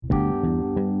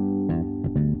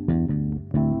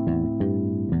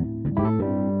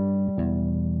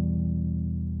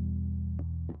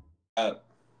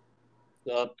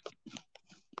up?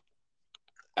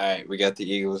 All right, we got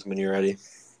the Eagles when you're ready.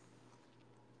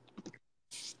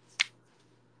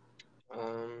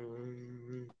 Where's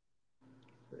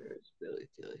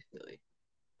Philly?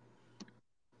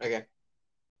 Okay.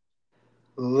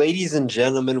 Ladies and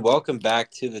gentlemen, welcome back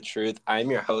to The Truth.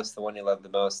 I'm your host, the one you love the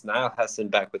most, Niall Heston,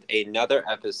 back with another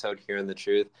episode here in The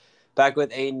Truth. Back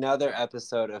with another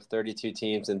episode of 32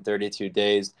 Teams in 32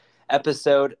 Days.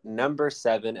 Episode number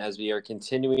 7 as we are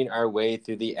continuing our way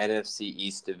through the NFC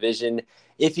East division.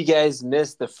 If you guys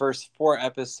missed the first 4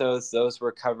 episodes, those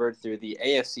were covered through the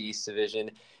AFC East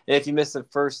division. And if you missed the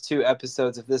first 2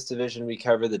 episodes of this division, we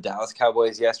covered the Dallas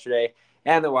Cowboys yesterday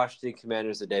and the Washington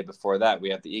Commanders the day before that. We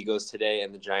have the Eagles today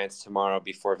and the Giants tomorrow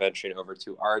before venturing over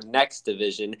to our next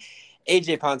division.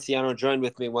 AJ Ponciano joined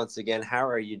with me once again. How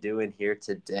are you doing here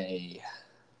today?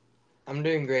 I'm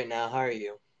doing great now. How are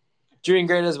you? Doing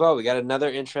great as well. We got another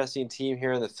interesting team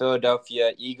here in the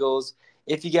Philadelphia Eagles.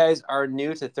 If you guys are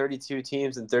new to 32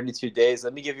 teams in 32 days,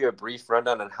 let me give you a brief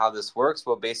rundown on how this works.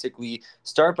 We'll basically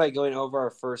start by going over our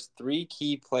first 3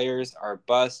 key players, our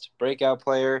bust, breakout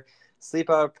player,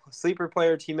 sleeper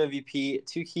player, team MVP,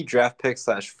 2 key draft picks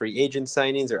 / free agent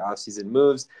signings or offseason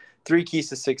moves, 3 keys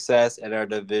to success, and our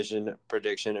division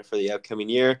prediction for the upcoming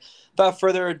year. Without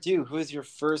further ado, who is your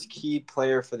first key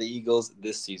player for the Eagles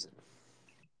this season?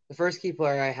 The first key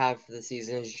player I have for the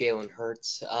season is Jalen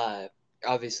Hurts.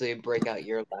 Obviously, a breakout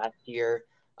year last year.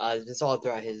 It's all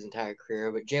throughout his entire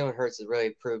career, but Jalen Hurts has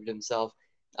really proved himself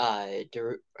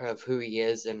of who he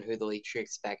is and who the league should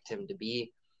expect him to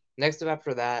be. Next up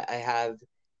after that, I have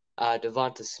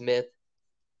Devonta Smith.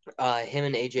 Him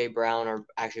and AJ Brown are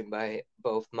actually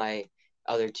both my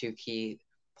other 2 key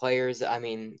players. I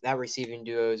mean, that receiving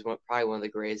duo is probably one of the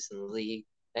greatest in the league.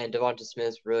 And Devonta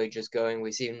Smith's really just going.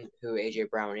 We've seen who AJ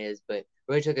Brown is, but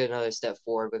really took another step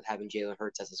forward with having Jalen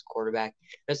Hurts as his quarterback.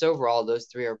 Just overall, those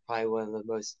 3 are probably one of the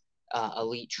most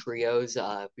elite trios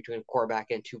between a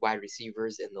quarterback and 2 wide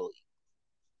receivers in the league.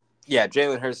 Yeah,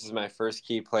 Jalen Hurts is my first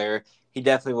key player. He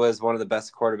definitely was one of the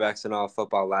best quarterbacks in all of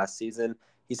football last season.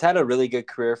 He's had a really good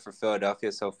career for Philadelphia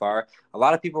so far. A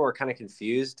lot of people were kind of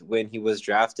confused when he was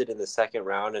drafted in the second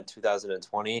round in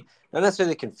 2020. Not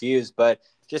necessarily confused, but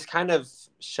just kind of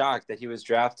shocked that he was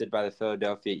drafted by the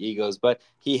Philadelphia Eagles. But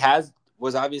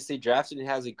was obviously drafted and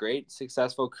has a great,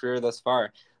 successful career thus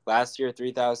far. Last year,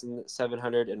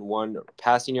 3,701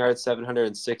 passing yards,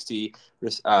 760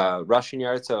 rushing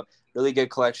yards. So really good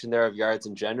collection there of yards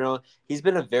in general. He's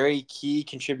been a very key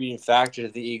contributing factor to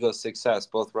the Eagles' success,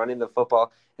 both running the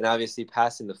football and obviously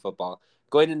passing the football.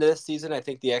 Going into this season, I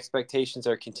think the expectations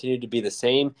are continued to be the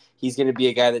same. He's going to be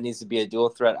a guy that needs to be a dual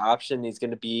threat option. He's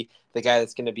going to be the guy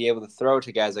that's going to be able to throw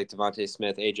to guys like Devonta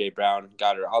Smith, A.J. Brown,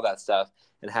 Goddard, all that stuff,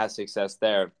 and have success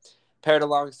there. Paired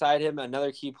alongside him,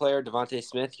 another key player, Devonta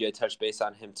Smith. You had touched base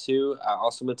on him too.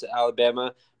 Also went to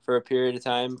Alabama for a period of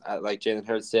time, like Jalen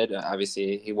Hurts did.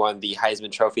 Obviously, he won the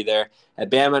Heisman Trophy there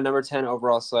at Bama, number 10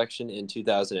 overall selection in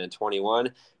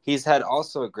 2021. He's had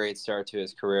also a great start to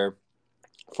his career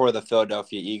for the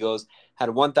Philadelphia Eagles.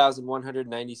 Had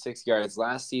 1,196 yards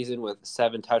last season with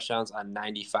 7 touchdowns on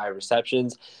 95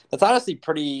 receptions. That's honestly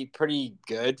pretty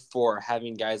good for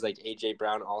having guys like A.J.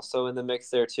 Brown also in the mix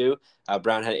there too.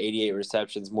 Brown had 88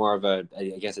 receptions, more of a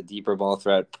deeper ball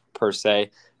threat per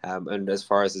se, and as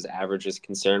far as his average is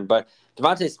concerned. But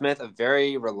Devonta Smith, a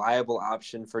very reliable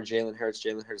option for Jalen Hurts.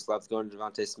 Jalen Hurts loves going to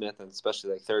Devonta Smith, and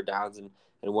especially like third downs and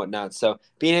whatnot. So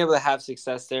being able to have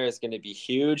success there is going to be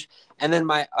huge. And then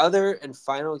my other and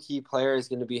final key player is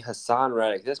going to be Hassan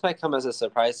Reddick. This might come as a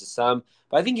surprise to some,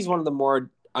 but I think he's one of the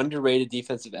more underrated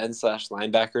defensive end /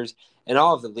 linebackers in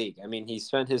all of the league. I mean, he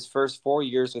spent his first 4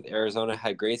 years with Arizona,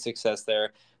 had great success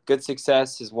there. Good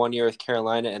success his 1 year with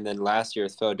Carolina, and then last year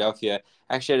with Philadelphia.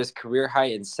 Actually had his career high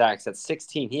in sacks at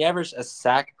 16. He averaged a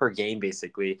sack per game,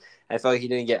 basically. I felt like he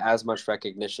didn't get as much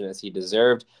recognition as he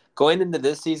deserved. Going into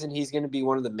this season, he's going to be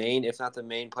one of the main, if not the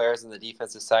main players on the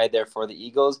defensive side there for the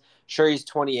Eagles. Sure, he's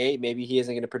 28. Maybe he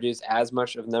isn't going to produce as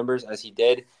much of numbers as he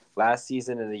did last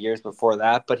season and the years before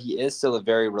that, but he is still a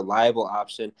very reliable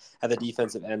option at the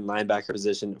defensive end linebacker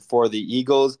position for the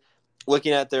Eagles.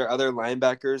 Looking at their other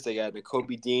linebackers, they got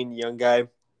Nakobe Dean, young guy,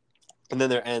 and then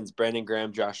their ends, Brandon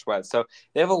Graham, Josh Sweat. So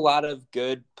they have a lot of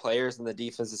good players on the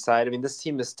defensive side. I mean, this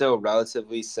team is still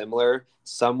relatively similar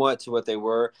somewhat to what they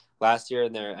were last year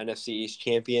in their NFC East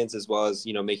champions, as well as,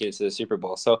 making it to the Super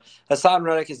Bowl. So Hassan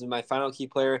Reddick is my final key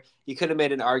player. You could have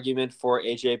made an argument for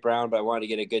A.J. Brown, but I wanted to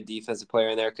get a good defensive player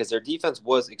in there because their defense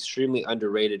was extremely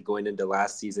underrated going into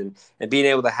last season. And being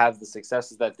able to have the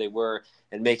successes that they were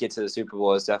and make it to the Super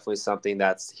Bowl is definitely something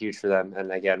that's huge for them.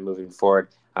 And again, moving forward,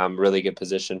 really good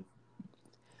position.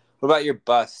 What about your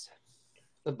bust?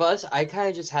 The bus, I kind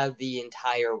of just have the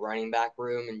entire running back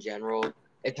room in general.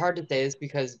 It's hard to say this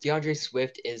because DeAndre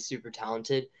Swift is super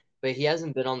talented, but he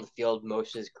hasn't been on the field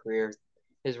most of his career.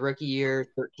 His rookie year,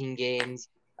 13 games,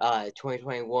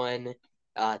 2021,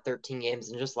 13 games,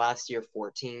 and just last year,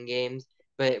 14 games.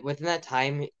 But within that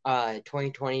time,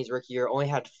 2020's rookie year only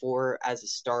had four as a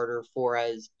starter, four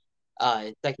as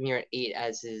second year, and eight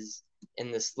as his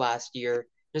in this last year.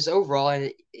 Just overall,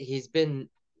 and he's been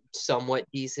somewhat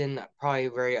decent, probably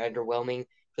very underwhelming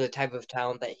for the type of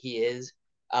talent that he is.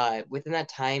 Within that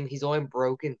time, he's only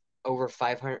broken over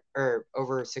 500 or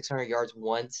over 600 yards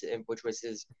once, which was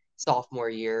his sophomore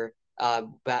year.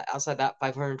 But outside that,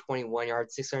 521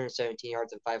 yards, 617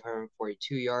 yards, and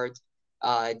 542 yards.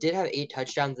 Did have 8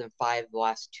 touchdowns in five the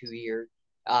last 2 years.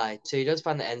 So he does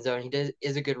find the end zone.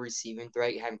 Is a good receiving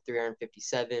threat. You have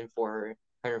 357,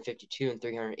 452, and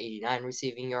 389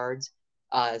 receiving yards.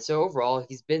 So overall,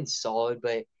 he's been solid,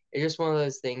 but it's just one of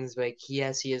those things. Like he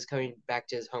is coming back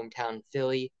to his hometown,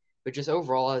 Philly, but just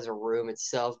overall as a room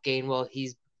itself, Gainwell,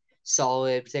 he's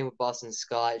solid. Same with Boston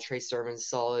Scott, Trey Sermon's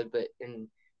solid, but in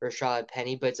Rashad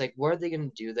Penny, but it's like, what are they going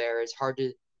to do there? It's hard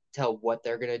to tell what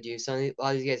they're going to do. A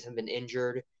lot of these guys have been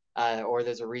injured, or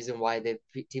there's a reason why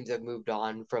teams have moved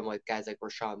on from like guys like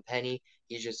Rashad Penny.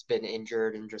 He's just been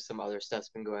injured, and just some other stuff's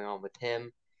been going on with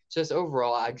him. So just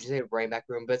overall, I'd just say running back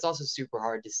room, but it's also super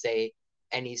hard to say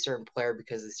any certain player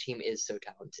because this team is so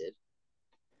talented.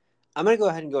 I'm going to go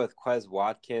ahead and go with Quez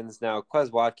Watkins. Now,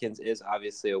 Quez Watkins is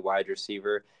obviously a wide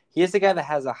receiver. He is a guy that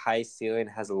has a high ceiling,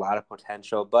 has a lot of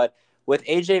potential, but with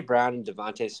A.J. Brown and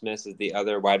Devontae Smith as the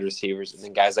other wide receivers, and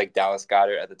then guys like Dallas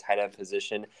Goedert at the tight end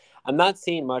position, I'm not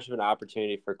seeing much of an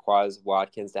opportunity for Quez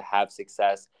Watkins to have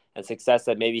success, and success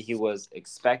that maybe he was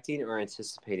expecting or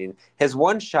anticipating. His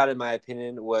one shot, in my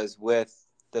opinion, was with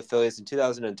the Phillies in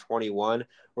 2021,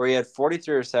 where he had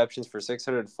 43 receptions for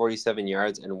 647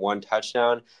 yards and one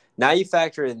touchdown. Now you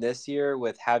factor in this year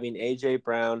with having A.J.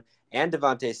 Brown and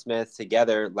Devontae Smith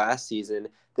together last season.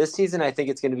 This season, I think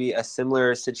it's going to be a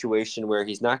similar situation where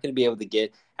he's not going to be able to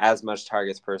get as much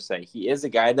targets per se. He is a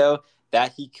guy, though,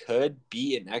 that he could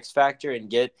be an X factor and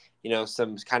get,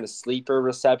 some kind of sleeper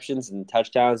receptions and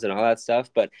touchdowns and all that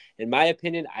stuff. But in my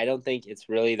opinion, I don't think it's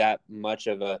really that much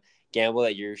of a gamble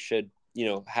that you should,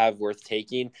 have worth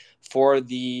taking. For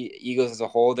the Eagles as a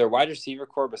whole, their wide receiver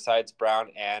core, besides Brown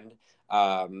and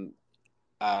um,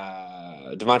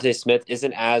 Devontae Smith,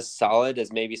 isn't as solid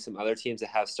as maybe some other teams that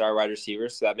have star wide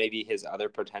receivers. So that may be his other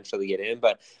potential to get in.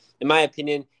 But in my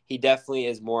opinion, he definitely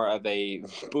is more of a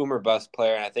boomer bust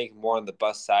player, and I think more on the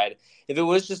bust side. If it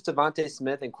was just Devontae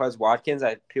Smith and Quez Watkins,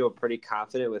 I feel pretty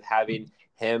confident with having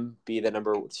him be the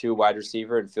number 2 wide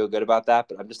receiver and feel good about that.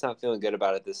 But I'm just not feeling good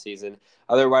about it this season.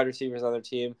 Other wide receivers on their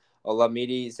team,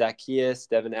 Olamide, Zacchaeus,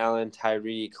 Devin Allen,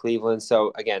 Tyree, Cleveland.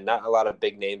 So again, not a lot of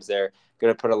big names there.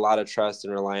 Going to put a lot of trust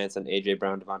and reliance on A.J.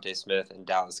 Brown, Devontae Smith, and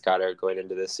Dallas Goedert going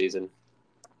into this season.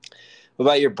 What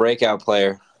about your breakout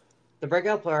player? The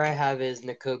breakout player I have is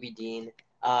Nakobe Dean,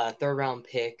 third round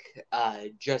pick,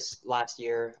 just last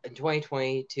year in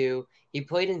 2022. He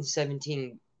played in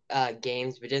 17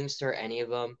 games, but didn't start any of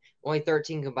them. Only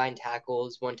 13 combined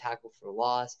tackles, one tackle for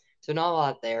loss, so not a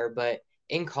lot there. But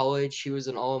in college, he was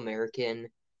an All American.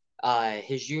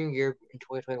 His junior year in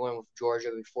 2021 with Georgia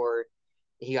before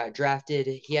he got drafted,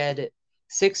 he had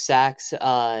 6 sacks,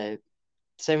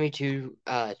 72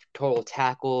 total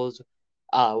tackles,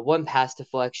 one pass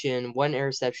deflection, one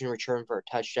interception return for a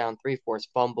touchdown, three forced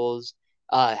fumbles,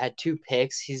 had 2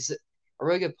 picks. He's a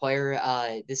really good player.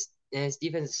 His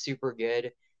defense is super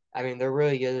good. I mean, they're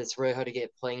really good. It's really hard to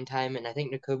get playing time, and I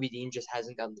think Nakobe Dean just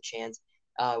hasn't gotten the chance.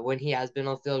 When he has been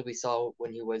on the field, we saw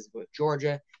when he was with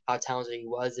Georgia how talented he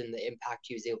was and the impact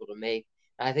he was able to make.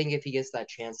 And I think if he gets that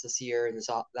chance this year and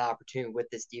that opportunity with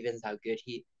this defense, how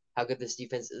good this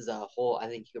defense is as a whole, I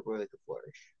think he could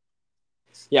flourish.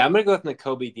 Yeah, I'm going to go with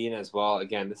Nakobe Dean as well.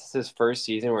 Again, this is his first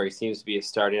season where he seems to be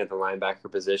starting at the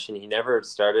linebacker position. He never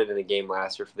started in a game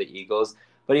last year for the Eagles,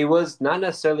 but he was not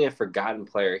necessarily a forgotten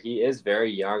player. He is very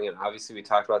young, and obviously we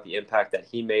talked about the impact that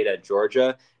he made at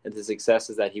Georgia and the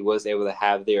successes that he was able to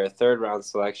have there, a third-round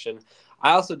selection.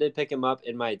 I also did pick him up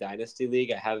in my Dynasty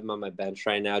League. I have him on my bench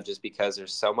right now just because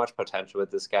there's so much potential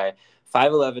with this guy.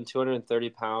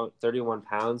 5'11", 31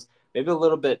 pounds, maybe a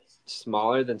little bit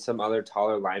smaller than some other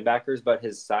taller linebackers, but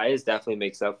his size definitely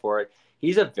makes up for it.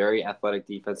 He's a very athletic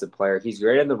defensive player. He's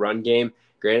great in the run game,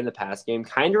 great in the pass game.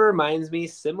 Kind of reminds me,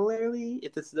 similarly,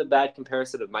 if this is a bad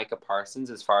comparison, of Micah Parsons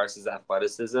as far as his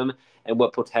athleticism and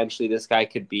what potentially this guy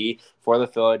could be for the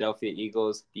Philadelphia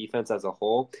Eagles defense as a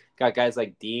whole. Got guys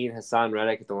like Dean, Hassan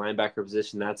Reddick at the linebacker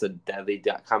position. That's a deadly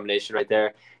combination right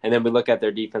there. And then we look at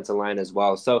their defensive line as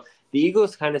well. So the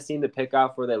Eagles kind of seem to pick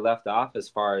off where they left off as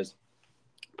far as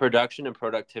production and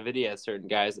productivity as certain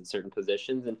guys at certain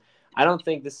positions. And I don't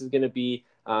think this is going to be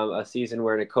a season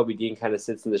where Nakobe Dean kind of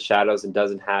sits in the shadows and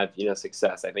doesn't have,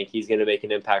 success. I think he's going to make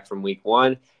an impact from week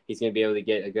one. He's going to be able to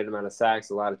get a good amount of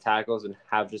sacks, a lot of tackles, and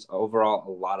have just overall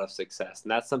a lot of success.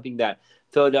 And that's something that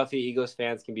Philadelphia Eagles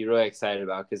fans can be really excited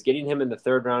about, because getting him in the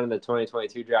third round in the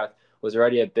 2022 draft was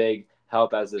already a big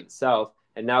help as itself.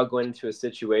 And now going into a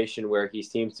situation where he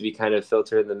seems to be kind of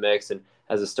filtered in the mix and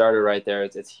as a starter right there,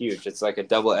 it's huge. It's like a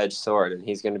double-edged sword, and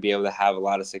he's going to be able to have a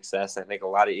lot of success. I think a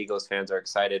lot of Eagles fans are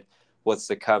excited what's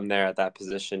to come there at that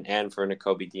position and for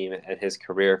Nakobe Dean and his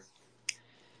career.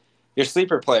 Your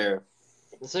sleeper player.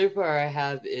 The sleeper player I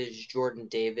have is Jordan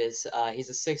Davis. He's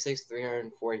a 6'6",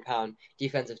 340-pound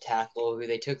defensive tackle who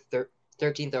they took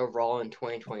 13th overall in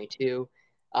 2022.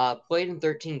 Played in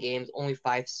 13 games, only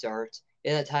 5 starts.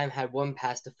 In that time, had 1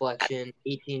 pass deflection,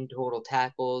 18 total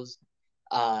tackles,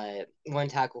 1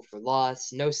 tackle for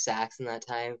loss, no sacks in that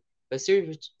time. But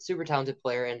super talented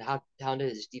player, and how talented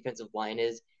his defensive line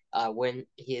is. When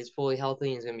he is fully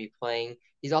healthy, he's going to be playing.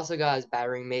 He's also got his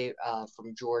battering mate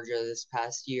from Georgia this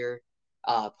past year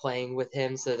playing with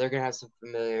him, so they're going to have some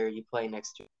familiarity playing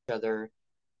next to each other.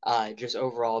 Just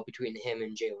overall between him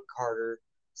and Jalen Carter.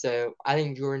 So I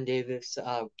think Jordan Davis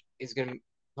is going to,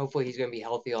 hopefully he's going to be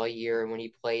healthy all year, and when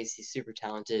he plays, he's super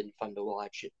talented and fun to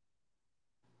watch.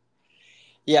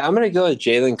 Yeah, I'm going to go with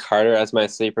Jalen Carter as my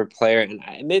sleeper player.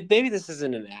 And maybe this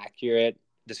isn't an accurate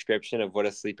description of what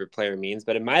a sleeper player means,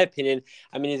 but in my opinion,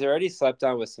 I mean, he's already slept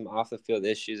on with some off the field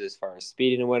issues as far as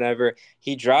speeding and whatever.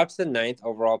 He drops the 9th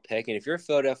overall pick. And if you're a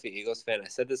Philadelphia Eagles fan, I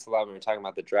said this a lot when we were talking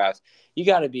about the draft, you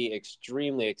got to be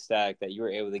extremely ecstatic that you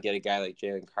were able to get a guy like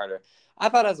Jalen Carter. I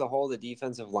thought as a whole, the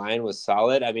defensive line was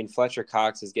solid. I mean, Fletcher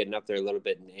Cox is getting up there a little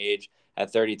bit in age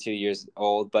at 32 years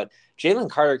old, but Jalen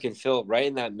Carter can fill right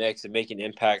in that mix and make an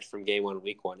impact from game one,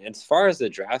 week one. And as far as the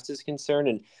draft is concerned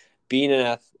and being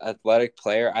an athletic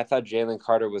player, I thought Jalen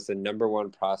Carter was the number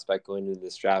 1 prospect going into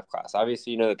this draft class.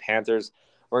 Obviously, the Panthers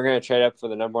were going to trade up for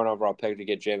the number 1 overall pick to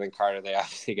get Jalen Carter. They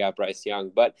obviously got Bryce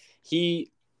Young, but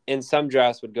he in some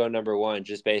drafts would go number 1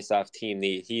 just based off team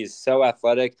need. He's so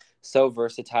athletic, so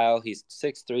versatile. He's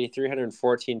 6'3",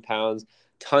 314 pounds,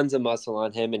 tons of muscle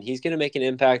on him, and he's going to make an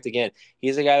impact again.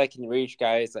 He's a guy that can reach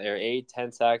guys that are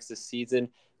 8-10 sacks this season,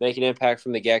 make an impact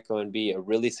from the get-go, and be a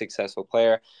really successful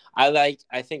player. I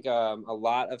think a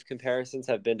lot of comparisons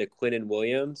have been to Quinnen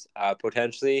Williams,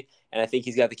 potentially, and I think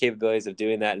he's got the capabilities of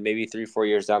doing that, and maybe 3-4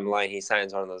 years down the line, he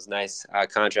signs one of those nice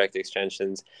contract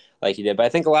extensions like he did. But I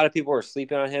think a lot of people were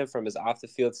sleeping on him from his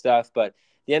off-the-field stuff, but at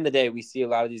the end of the day, we see a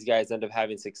lot of these guys end up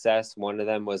having success. One of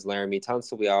them was Laramie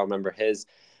Tunsil. We all remember his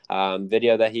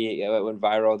video that he went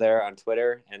viral there on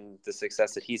Twitter and the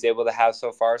success that he's able to have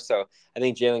so far. So I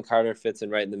think Jalen Carter fits in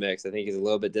right in the mix. I think he's a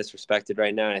little bit disrespected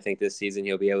right now, and I think this season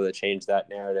he'll be able to change that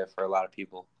narrative for a lot of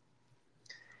people.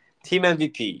 Team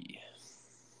MVP.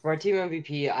 For our team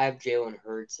MVP, I have Jalen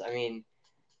Hurts. I mean,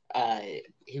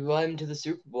 he led him to the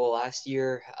Super Bowl last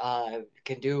year.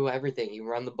 Can do everything. He can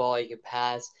run the ball. He can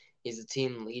pass. He's a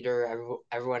team leader.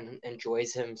 Everyone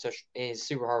enjoys him. So he's a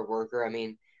super hard worker. I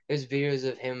mean, there's videos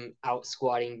of him out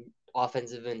squatting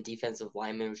offensive and defensive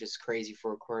linemen, which is crazy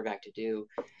for a quarterback to do.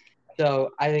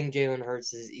 So I think Jalen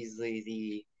Hurts is easily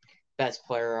the best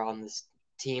player on this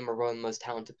team, or one of the most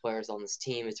talented players on this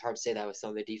team. It's hard to say that with some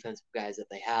of the defensive guys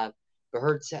that they have. But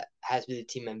Hurts has to be the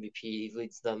team MVP. He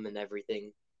leads them in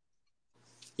everything.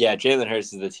 Yeah, Jalen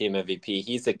Hurts is the team MVP.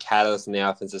 He's the catalyst on the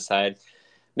offensive side.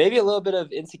 Maybe a little bit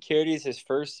of insecurities his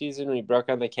first season when he broke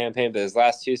on the campaign, but his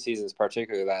last 2 seasons,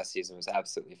 particularly last season, was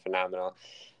absolutely phenomenal.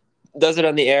 Does it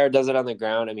on the air, does it on the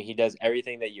ground. I mean, he does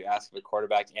everything that you ask of a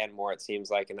quarterback and more, it seems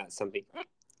like, and that's something,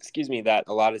 that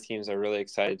a lot of teams are really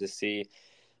excited to see.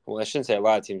 Well, I shouldn't say a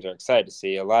lot of teams are excited to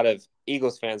see. A lot of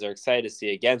Eagles fans are excited to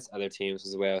see against other teams,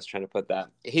 is the way I was trying to put that.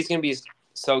 He's going to be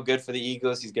so good for the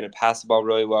Eagles. He's going to pass the ball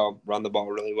really well, run the ball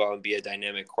really well, and be a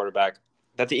dynamic quarterback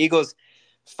that the Eagles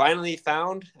finally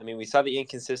found. I mean, we saw the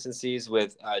inconsistencies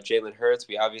with Jalen Hurts.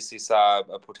 We obviously saw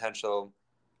a potential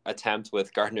attempt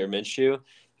with Gardner Minshew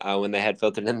when they had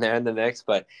filtered in there in the mix.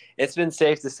 But it's been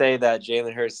safe to say that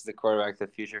Jalen Hurts is the quarterback of the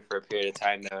future for a period of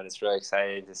time now, and it's really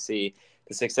exciting to see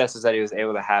the successes that he was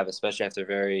able to have, especially after a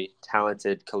very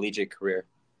talented collegiate career.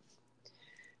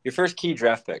 Your first key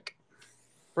draft pick.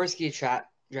 First key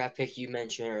draft pick you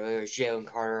mentioned earlier is Jalen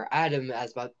Carter. I had him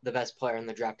as about the best player in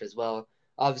the draft as well.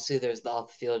 Obviously, there's the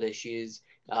off-the-field issues,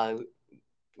 where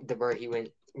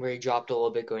he dropped a little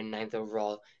bit going 9th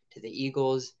overall to the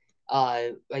Eagles.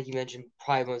 Like you mentioned,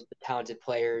 probably one of the talented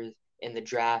players in the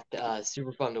draft.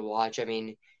 Super fun to watch. I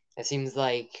mean, it seems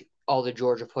like all the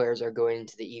Georgia players are going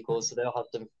into the Eagles, so they'll have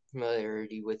some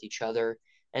familiarity with each other.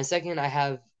 And second, I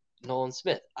have Nolan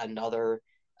Smith, another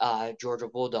Georgia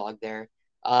Bulldog there.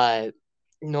 Uh,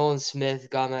 Nolan Smith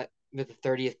got him with the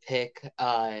 30th pick,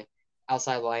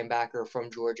 outside linebacker from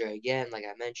Georgia again, like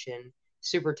I mentioned.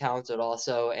 Super talented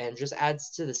also, and just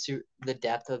adds to the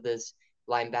depth of this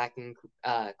linebacking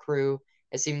crew.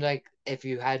 It seemed like if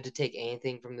you had to take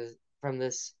anything from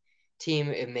this team,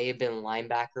 it may have been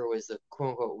linebacker was the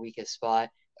quote unquote weakest spot.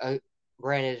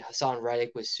 Granted, Hassan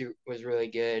Reddick was really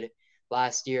good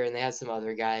last year, and they had some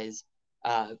other guys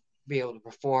be able to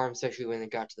perform, especially when they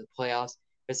got to the playoffs.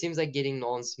 But it seems like getting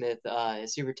Nolan Smith, a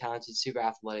super talented, super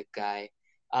athletic guy,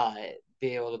 uh,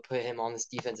 be able to put him on this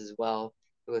defense as well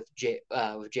with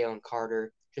Jalen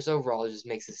Carter, just overall just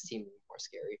makes this team more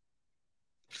scary.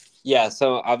 Yeah,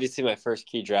 so obviously my first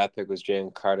key draft pick was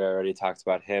Jalen Carter. I already talked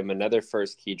about him. Another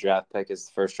first key draft pick is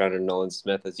the first rounder Nolan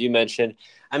Smith, as you mentioned.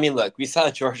 I mean, look, we saw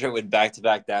Georgia win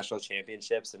back-to-back national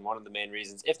championships, and one of the main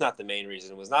reasons, if not the main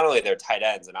reason, was not only their tight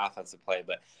ends and offensive play,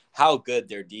 but how good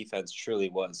their defense truly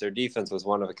was. Their defense was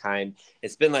one of a kind.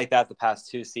 It's been like that the past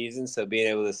 2 seasons, so being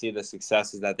able to see the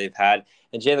successes that they've had,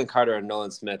 and Jalen Carter and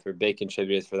Nolan Smith were big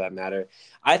contributors for that matter.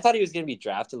 I thought he was going to be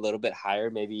drafted a little bit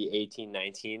higher, maybe 18,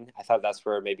 19. I thought that's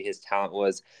where maybe his talent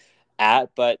was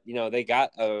at, but they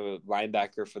got a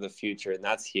linebacker for the future, and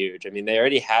that's huge. I mean, they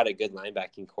already had a good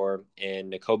linebacking core in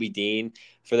Nakobe Dean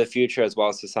for the future, as well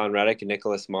as Hassan Reddick and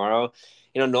Nicholas Morrow.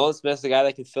 Nolan Smith's the guy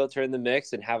that can filter in the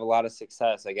mix and have a lot of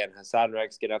success. Again, Hassan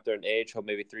Reddick's getting up there in age. He'll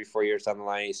maybe 3-4 years down the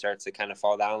line, he starts to kind of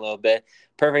fall down a little bit.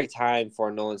 Perfect time for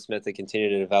Nolan Smith to continue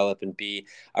to develop and be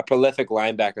a prolific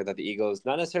linebacker that the Eagles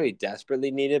not necessarily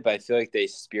desperately needed, but I feel like they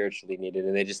spiritually needed,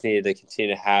 and they just needed to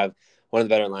continue to have one of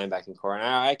the better linebacking core. And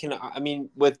I mean,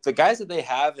 with the guys that they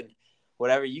have and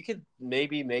whatever, you could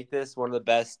maybe make this one of the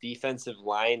best defensive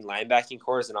linebacking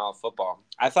cores in all of football.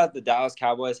 I thought the Dallas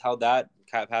Cowboys held that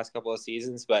past couple of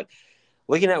seasons, but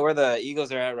looking at where the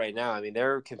Eagles are at right now, I mean,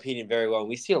 they're competing very well. And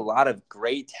we see a lot of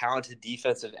great, talented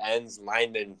defensive ends,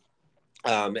 linemen,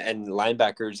 and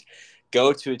linebackers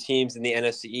go to teams in the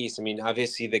NFC East. I mean,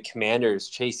 obviously the Commanders,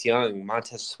 Chase Young,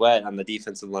 Montez Sweat on the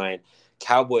defensive line,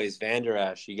 Cowboys, Van Der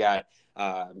Esch. You got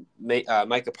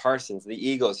Micah Parsons, the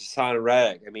Eagles, Hassan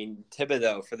Reddick. I mean,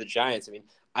 Thibodeau for the Giants. I mean,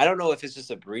 I don't know if it's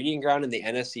just a breeding ground in the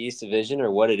NFC East division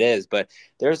or what it is, but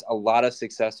there's a lot of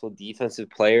successful defensive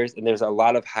players and there's a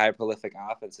lot of high prolific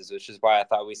offenses, which is why I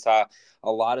thought we saw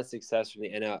a lot of success from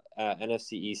the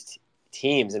NFC East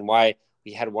teams and why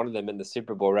we had one of them in the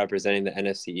Super Bowl representing the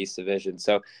NFC East division.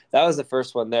 So that was the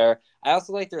first one there. I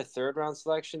also like their third round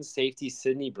selection, safety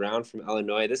Sidney Brown from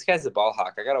Illinois. This guy's a ball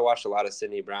hawk. I got to watch a lot of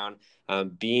Sidney Brown,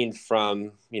 being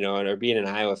from, or being an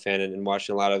Iowa fan and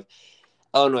watching a lot of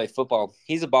Illinois football.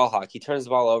 He's a ball hawk. He turns the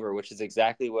ball over, which is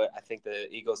exactly what I think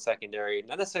the Eagles secondary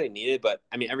not necessarily needed, but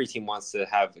I mean, every team wants to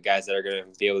have guys that are going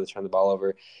to be able to turn the ball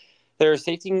over. Their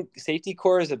safety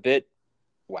core is a bit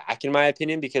whack in my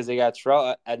opinion because they got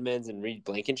Terrell Edmonds and Reed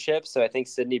Blankenship. So I think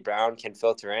Sidney Brown can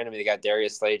filter in. I mean, they got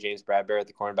Darius Slay, James Bradbury at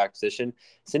the cornerback position.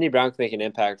 Sidney Brown can make an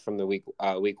impact from the week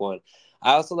one.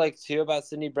 I also like too about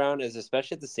Sidney Brown is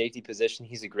especially at the safety position,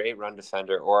 he's a great run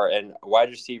defender or a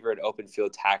wide receiver and open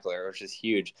field tackler, which is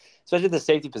huge. Especially at the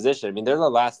safety position. I mean, they're the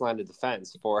last line of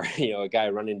defense for a guy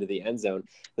running to the end zone.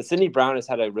 But Sidney Brown has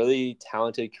had a really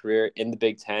talented career in the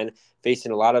Big Ten,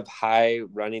 facing a lot of high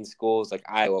running schools like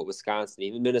Iowa, Wisconsin,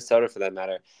 even Minnesota for that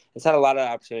matter. It's had a lot of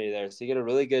opportunity there. So you get a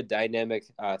really good dynamic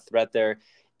threat there.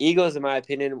 Eagles, in my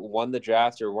opinion, won the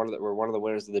draft or were one of the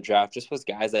winners of the draft just with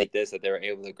guys like this that they were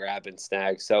able to grab and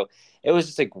snag. So it was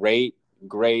just a great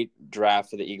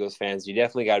draft for the Eagles fans. You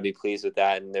definitely got to be pleased with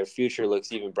that, and their future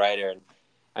looks even brighter. And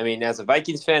I mean, as a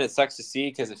Vikings fan, it sucks to see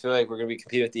because I feel like we're going to be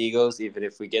competing with the Eagles even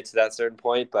if we get to that certain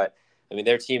point. But I mean,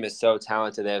 their team is so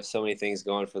talented. They have so many things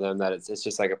going for them that it's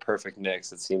just like a perfect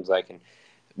mix, it seems like. And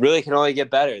really can only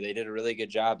get better. They did a really good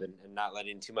job in not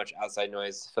letting too much outside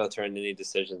noise filter into any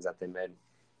decisions that they made.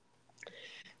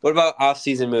 What about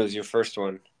off-season moves, your first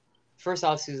one? First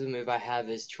offseason move I have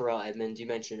is Terrell Edmonds. You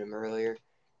mentioned him earlier,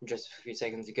 just a few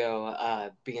seconds ago,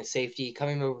 being a safety,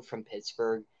 coming over from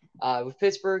Pittsburgh. With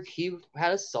Pittsburgh, he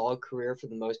had a solid career for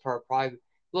the most part. Probably a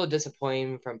little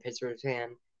disappointing from Pittsburgh's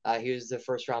fan. He was the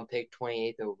first round pick,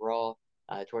 28th overall,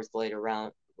 towards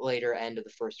the later end of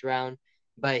the first round.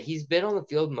 But he's been on the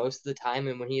field most of the time,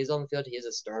 and when he is on the field, he is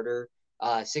a starter.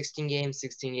 16 games,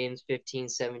 16 games, 15,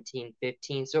 17,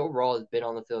 15. So overall, has been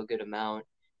on the field a good amount.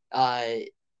 Uh,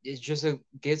 it's just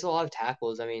gets a lot of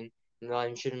tackles. I mean,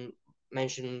 I shouldn't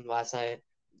mention last night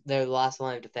the last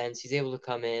line of defense. He's able to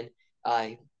come in,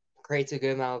 creates a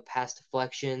good amount of pass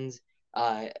deflections.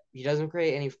 He doesn't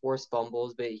create any forced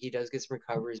fumbles, but he does get some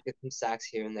recoveries, get some sacks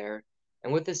here and there.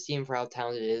 And with this team, for how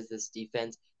talented it is, this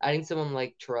defense, adding someone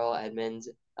like Terrell Edmonds,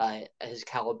 his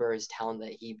caliber, his talent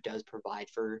that he does provide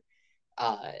for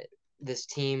uh, this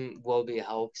team will be a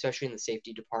help, especially in the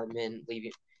safety department.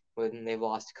 Leaving when they've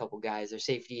lost a couple guys, their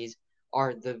safeties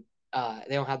are they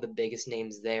don't have the biggest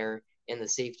names there in the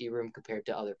safety room compared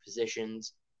to other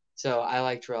positions. So I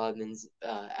like Terrell Edmonds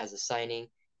as a signing.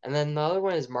 And then the other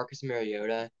one is Marcus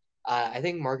Mariota. I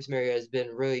think Marcus Mariota has been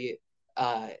really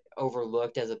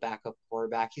overlooked as a backup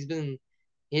quarterback. His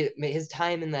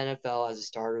time in the NFL as a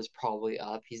starter is probably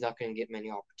up. He's not going to get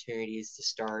many opportunities to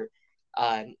start.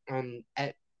 At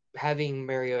having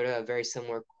Mariota a very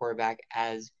similar quarterback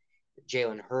as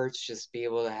Jalen Hurts, just be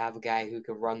able to have a guy who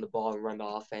can run the ball and run the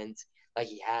offense like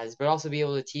he has, but also be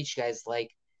able to teach guys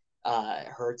like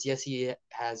Hurts. Yes, he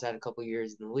has had a couple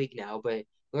years in the league now, but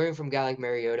learning from a guy like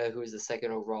Mariota, who is the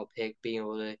second overall pick, being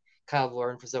able to kind of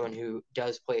learn from someone who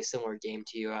does play a similar game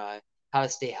to you, how to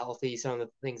stay healthy, some of the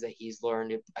things that he's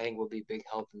learned, I think will be a big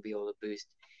help and be able to boost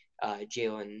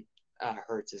Jalen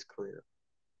Hurts' career.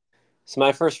 So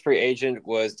my first free agent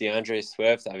was DeAndre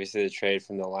Swift. Obviously, the trade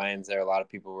from the Lions there. A lot of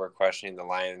people were questioning the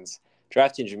Lions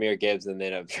drafting Jahmyr Gibbs and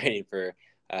then up trading for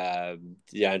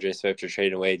DeAndre Swift or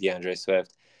trading away DeAndre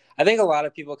Swift. I think a lot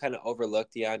of people kind of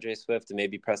overlooked DeAndre Swift and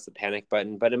maybe pressed the panic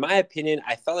button. But in my opinion,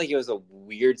 I felt like it was a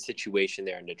weird situation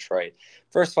there in Detroit.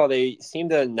 First of all, they seem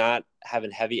to not have a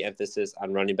heavy emphasis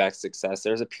on running back success.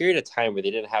 There was a period of time where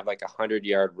they didn't have like a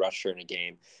 100-yard rusher in a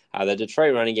game. The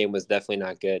Detroit running game was definitely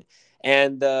not good.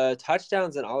 And the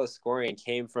touchdowns and all the scoring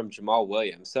came from Jamal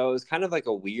Williams. So it was kind of like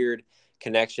a weird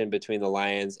connection between the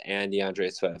Lions and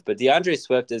DeAndre Swift. But DeAndre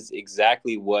Swift is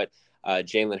exactly what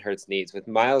Jalen Hurts needs. With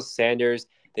Miles Sanders,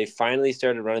 they finally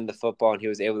started running the football, and he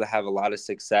was able to have a lot of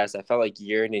success. I felt like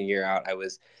year in and year out, I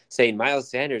was saying Miles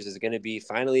Sanders is going to be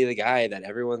finally the guy that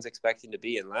everyone's expecting to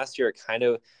be. And last year, it kind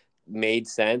of made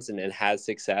sense and has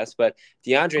success. But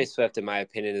DeAndre Swift, in my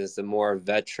opinion, is the more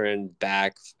veteran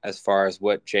back as far as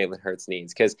what Jalen Hurts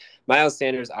needs. Because Miles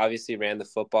Sanders obviously ran the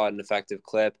football at an effective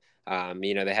clip.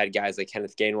 They had guys like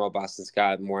Kenneth Gainwell, Boston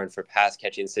Scott, more in for pass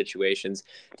catching situations.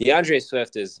 DeAndre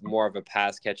Swift is more of a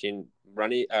pass catching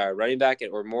running back,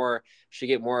 or more should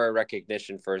get more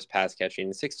recognition for his pass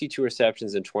catching. 62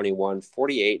 receptions in 21,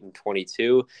 48 and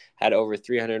 22, had over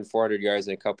 300 and 400 yards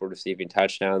and a couple of receiving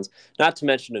touchdowns. Not to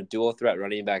mention a dual threat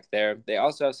running back there. They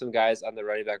also have some guys on the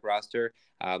running back roster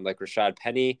like Rashad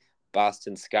Penny,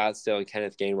 Boston Scott still, and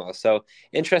Kenneth Gainwell. So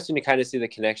interesting to kind of see the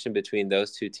connection between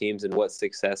those two teams and what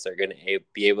success they're going to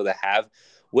be able to have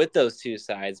with those two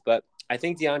sides. But I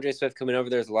think DeAndre Swift coming over,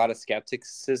 there's a lot of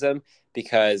skepticism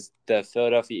because the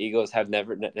Philadelphia Eagles have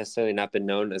never necessarily not been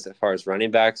known as far as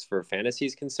running backs for fantasy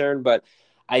is concerned. But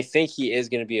I think he is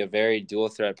going to be a very dual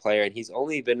threat player, and he's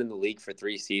only been in the league for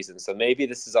 3 seasons. So maybe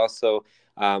this is also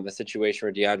a situation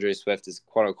where DeAndre Swift is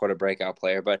quote unquote a breakout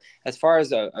player. But as far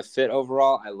as a fit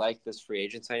overall, I like this free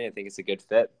agent signing. I think it's a good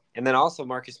fit. And then also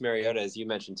Marcus Mariota, as you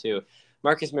mentioned too.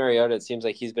 Marcus Mariota, it seems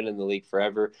like he's been in the league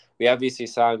forever. We obviously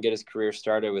saw him get his career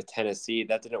started with Tennessee.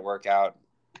 That didn't work out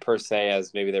per se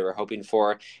as maybe they were hoping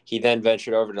for. He then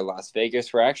ventured over to Las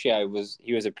Vegas, where actually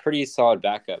he was a pretty solid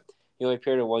backup. He only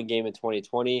appeared in 1 game in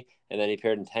 2020, and then he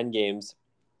appeared in 10 games,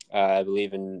 I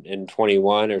believe, in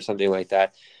 21 or something like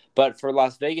that. But for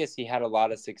Las Vegas, he had a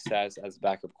lot of success as a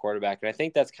backup quarterback, and I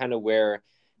think that's kind of where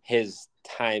his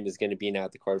time is going to be now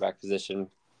at the quarterback position.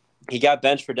 He got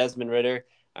benched for Desmond Ritter,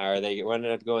 or they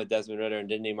ended up going with Desmond Ritter and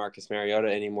didn't need Marcus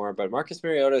Mariota anymore. But Marcus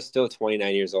Mariota is still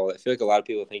 29 years old. I feel like a lot of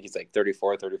people think he's like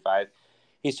 34, 35.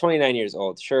 He's 29 years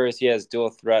old. Sure, is he has dual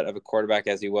threat of a quarterback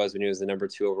as he was when he was the number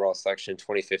 2 overall selection in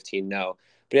 2015? No.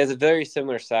 But he has a very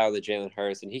similar style to Jalen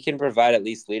Hurts, and he can provide at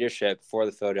least leadership for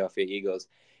the Philadelphia Eagles.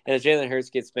 And if Jalen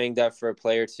Hurts gets banged up for a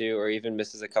play or two or even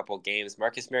misses a couple games,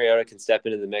 Marcus Mariota can step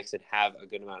into the mix and have a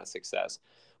good amount of success,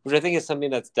 which I think is something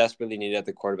that's desperately needed at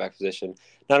the quarterback position.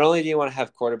 Not only do you want to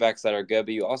have quarterbacks that are good,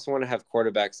 but you also want to have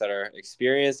quarterbacks that are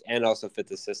experienced and also fit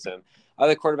the system.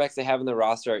 Other quarterbacks they have in the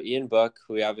roster are Ian Book,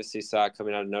 who we obviously saw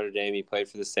coming out of Notre Dame. He played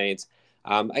for the Saints.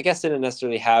 I guess didn't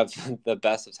necessarily have the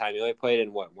best of time. He only played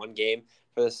in, 1 game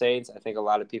for the Saints. I think a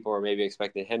lot of people were maybe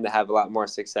expecting him to have a lot more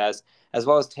success, as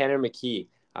well as Tanner McKee,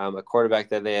 a quarterback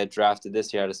that they had drafted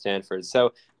this year out of Stanford.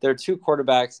 So there are 2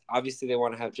 quarterbacks. Obviously, they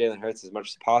want to have Jalen Hurts as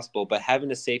much as possible, but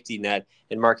having a safety net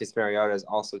in Marcus Mariota is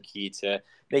also key to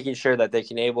making sure that they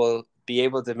can be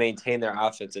able to maintain their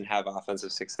offense and have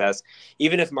offensive success,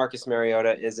 even if Marcus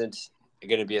Mariota isn't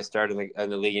going to be a starter in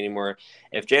the league anymore.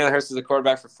 If Jalen Hurts is a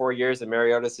quarterback for 4 years and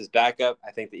Mariota's his backup,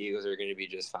 I think the Eagles are going to be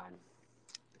just fine.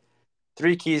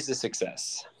 3 keys to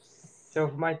success. So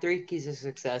for my three keys of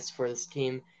success for this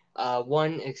team,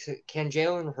 one, can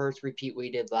Jalen Hurts repeat what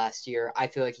he did last year? I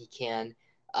feel like he can.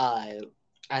 Uh,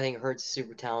 I think Hurts is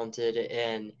super talented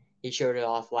and he showed it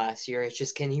off last year. It's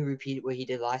just, can he repeat what he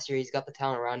did last year? He's got the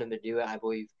talent around him to do it. I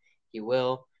believe he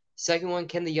will. Second one,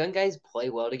 can the young guys play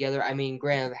well together? I mean,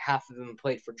 granted, half of them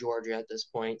played for Georgia at this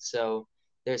point, so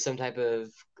there's some type of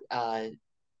uh,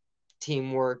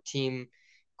 teamwork, team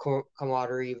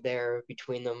camaraderie there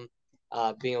between them,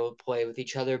 being able to play with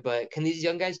each other. But can these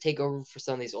young guys take over for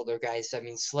some of these older guys? I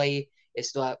mean, Slay is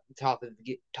still at the top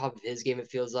of his game,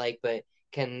 it feels like, but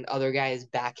can other guys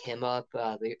back him up?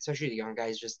 Especially the young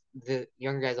guys, just the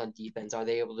younger guys on defense, are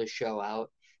they able to show out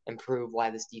and prove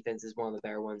why this defense is one of the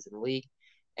better ones in the league?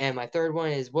 And my third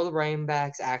one is, will the running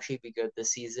backs actually be good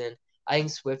this season? I think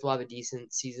Swift will have a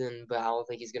decent season, but I don't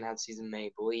think he's going to have the season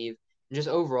many believe. And just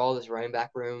overall, this running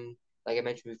back room, like I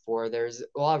mentioned before, there's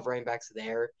a lot of running backs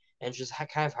there, and it's just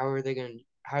kind of how are they going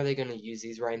to use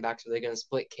these running backs? Are they going to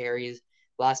split carries?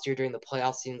 Last year during the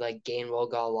playoffs, seemed like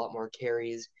Gainwell got a lot more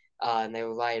carries, and they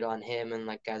relied on him and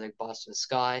like guys like Boston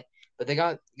Scott. But they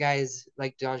got guys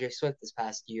like DeAndre Swift this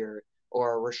past year,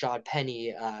 or Rashad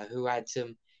Penny, who had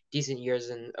some decent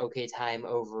years in okay time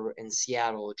over in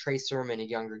Seattle. Trey Sermon, a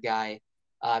younger guy,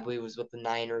 I believe was with the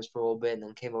Niners for a little bit, and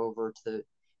then came over to the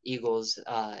Eagles,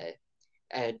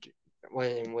 and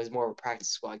was more of a practice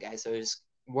squad guy. So just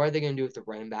what are they going to do with the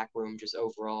running back room just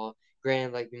overall?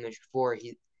 Granted, like we mentioned before,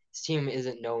 his team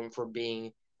isn't known for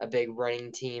being a big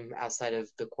running team outside of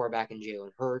the quarterback and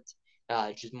Jalen Hurts.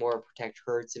 Just more protect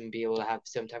Hurts and be able to have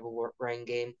some type of running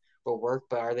game will work.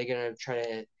 But are they going to try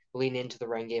to lean into the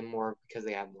running game more because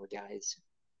they have more guys?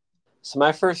 So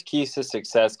my first keys to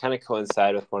success kind of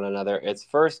coincide with one another. It's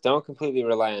first, don't completely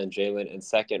rely on Jalen, and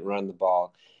second, run the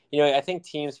ball. I think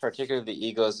teams, particularly the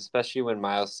Eagles, especially when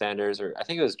Miles Sanders, or I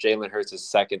think it was Jalen Hurts'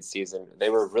 second season, they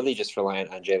were really just reliant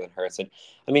on Jalen Hurts. And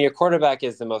I mean, your quarterback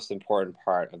is the most important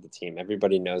part of the team.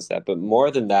 Everybody knows that. But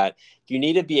more than that, you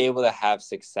need to be able to have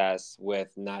success with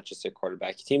not just a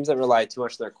quarterback. Teams that rely too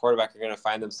much on their quarterback are going to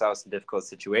find themselves in difficult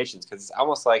situations because it's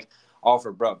almost like all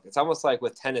for broke. It's almost like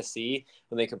with Tennessee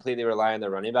when they completely rely on their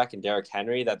running back and Derrick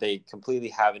Henry that they completely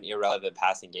have an irrelevant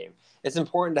passing game. It's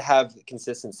important to have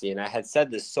consistency, and I had said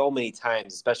this so many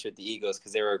times, especially with the Eagles,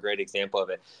 because they were a great example of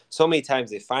it. So many times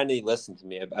they finally listened to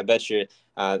me. I bet you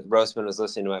Roseman was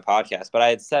listening to my podcast, but I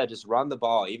had said just run the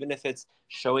ball, even if it's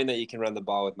showing that you can run the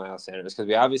ball with Miles Sanders, because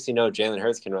we obviously know Jalen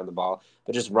Hurts can run the ball,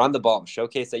 but just run the ball,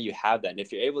 showcase that you have that, and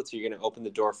if you're able to, you're going to open the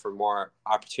door for more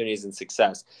opportunities and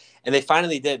success. And they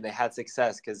finally did, and they had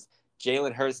success because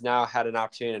Jalen Hurts now had an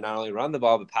opportunity to not only run the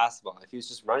ball but pass the ball. If he was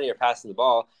just running or passing the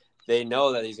ball, they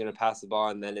know that he's going to pass the ball,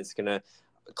 and then it's going to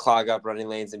clog up running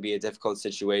lanes and be a difficult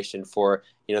situation for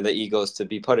the Eagles to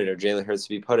be put in or Jalen Hurts to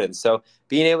be put in. So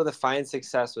being able to find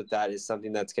success with that is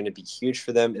something that's going to be huge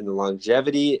for them in the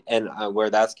longevity and where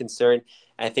that's concerned.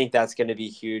 And I think that's going to be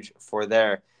huge for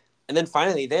their. And then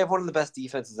finally, they have one of the best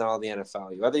defenses in all the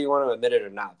NFL. Whether you want to admit it or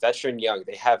not, veteran young,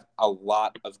 they have a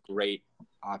lot of great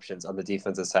options on the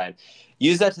defensive side.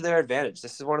 Use that to their advantage.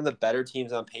 This is one of the better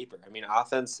teams on paper. I mean,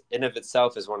 offense in of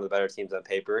itself is one of the better teams on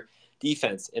paper.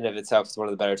 Defense in of itself is one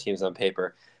of the better teams on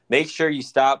paper. Make sure you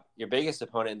stop your biggest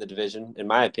opponent in the division, in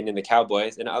my opinion, the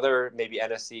Cowboys, and other maybe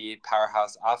NFC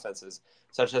powerhouse offenses,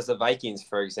 such as the Vikings,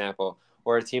 for example,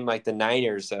 or a team like the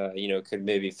Niners, could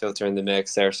maybe filter in the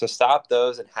mix there. So stop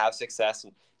those and have success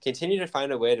and continue to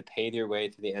find a way to pave your way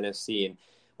through the NFC and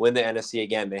win the NFC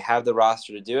again. They have the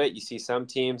roster to do it. You see some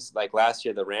teams like last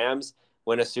year, the Rams,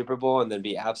 win a Super Bowl and then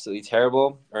be absolutely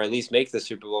terrible, or at least make the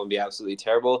Super Bowl and be absolutely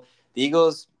terrible. The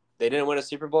Eagles, they didn't win a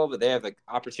Super Bowl, but they have the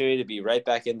opportunity to be right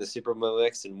back in the Super Bowl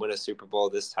mix and win a Super Bowl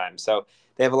this time. So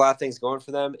they have a lot of things going for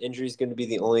them. Injury is going to be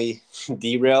the only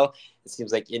derail. It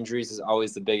seems like injuries is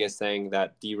always the biggest thing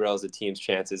that derails a team's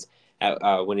chances at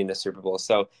winning the Super Bowl.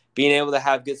 So being able to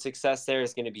have good success there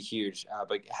is going to be huge.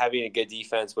 But having a good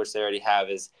defense, which they already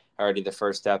have, is already the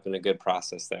first step in a good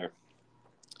process there.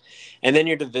 And then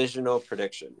your divisional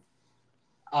prediction.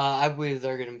 I believe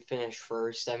they're going to finish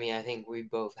first. I mean, I think we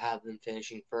both have them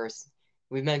finishing first.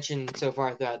 We've mentioned so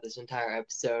far throughout this entire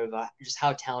episode about just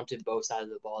how talented both sides of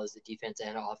the ball is, the defense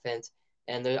and offense.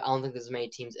 And I don't think there's many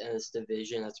teams in this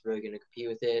division that's really going to compete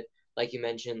with it. Like you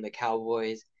mentioned, the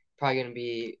Cowboys probably going to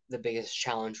be the biggest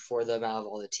challenge for them out of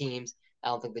all the teams. I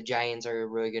don't think the Giants are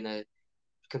really going to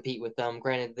compete with them.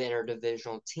 Granted, the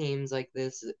interdivisional teams like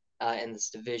this in this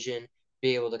division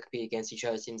be able to compete against each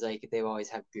other. Seems like they always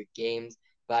have good games,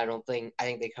 but I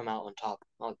think they come out on top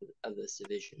of this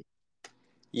division.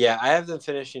 Yeah, I have them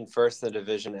finishing first in the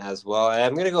division as well.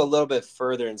 I'm going to go a little bit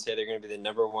further and say they're going to be the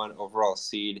number one overall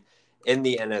seed in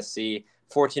the NFC.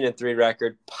 14-3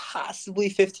 record, possibly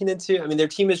 15-2. I mean, their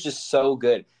team is just so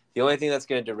good. The only thing that's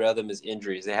going to derail them is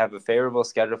injuries. They have a favorable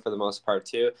schedule for the most part,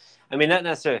 too. I mean, not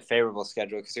necessarily a favorable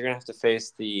schedule because they're going to have to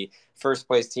face the first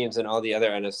place teams in all the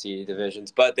other NFC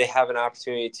divisions, but they have an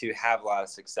opportunity to have a lot of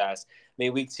success. I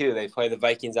mean, week 2, they play the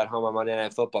Vikings at home on Monday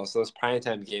Night Football, so those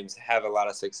primetime games have a lot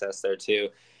of success there, too.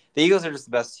 The Eagles are just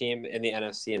the best team in the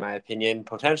NFC, in my opinion,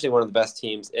 potentially one of the best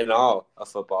teams in all of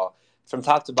football. From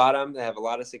top to bottom, they have a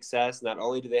lot of success. Not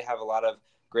only do they have a lot of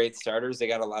great starters, they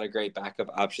got a lot of great backup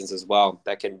options as well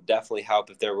that can definitely help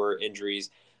if there were injuries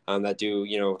that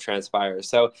do, transpire.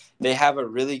 So they have a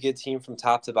really good team from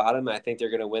top to bottom. I think they're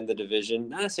going to win the division,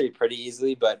 not necessarily pretty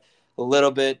easily, but a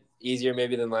little bit easier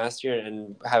maybe than last year,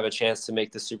 and have a chance to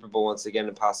make the Super Bowl once again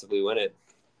and possibly win it.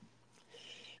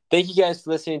 Thank you guys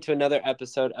for listening to another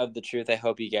episode of The Truth. I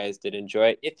hope you guys did enjoy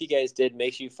it. If you guys did,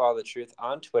 make sure you follow The Truth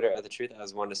on Twitter at The Truth. I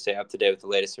was wanting to stay up to date with the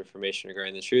latest information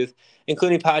regarding The Truth,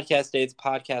 including podcast dates,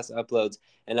 podcast uploads,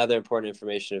 and other important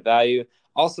information of value.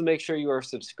 Also, make sure you are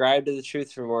subscribed to The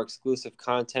Truth for more exclusive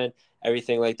content,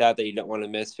 everything like that you don't want to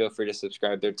miss. Feel free to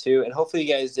subscribe there too. And hopefully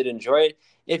you guys did enjoy it.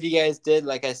 If you guys did,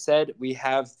 like I said, we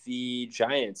have the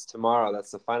Giants tomorrow.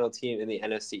 That's the final team in the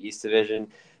NFC East division.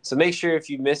 So make sure if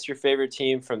you missed your favorite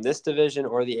team from this division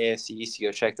or the AFC East, you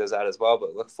go check those out as well.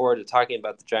 But look forward to talking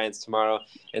about the Giants tomorrow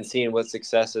and seeing what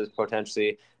successes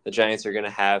potentially the Giants are going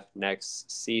to have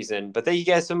next season. But thank you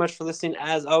guys so much for listening.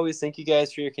 As always, thank you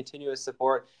guys for your continuous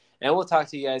support. And we'll talk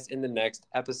to you guys in the next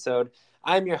episode.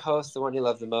 I'm your host, the one you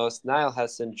love the most, Niall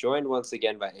Heston, joined once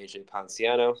again by AJ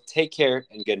Ponciano. Take care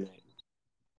and good night.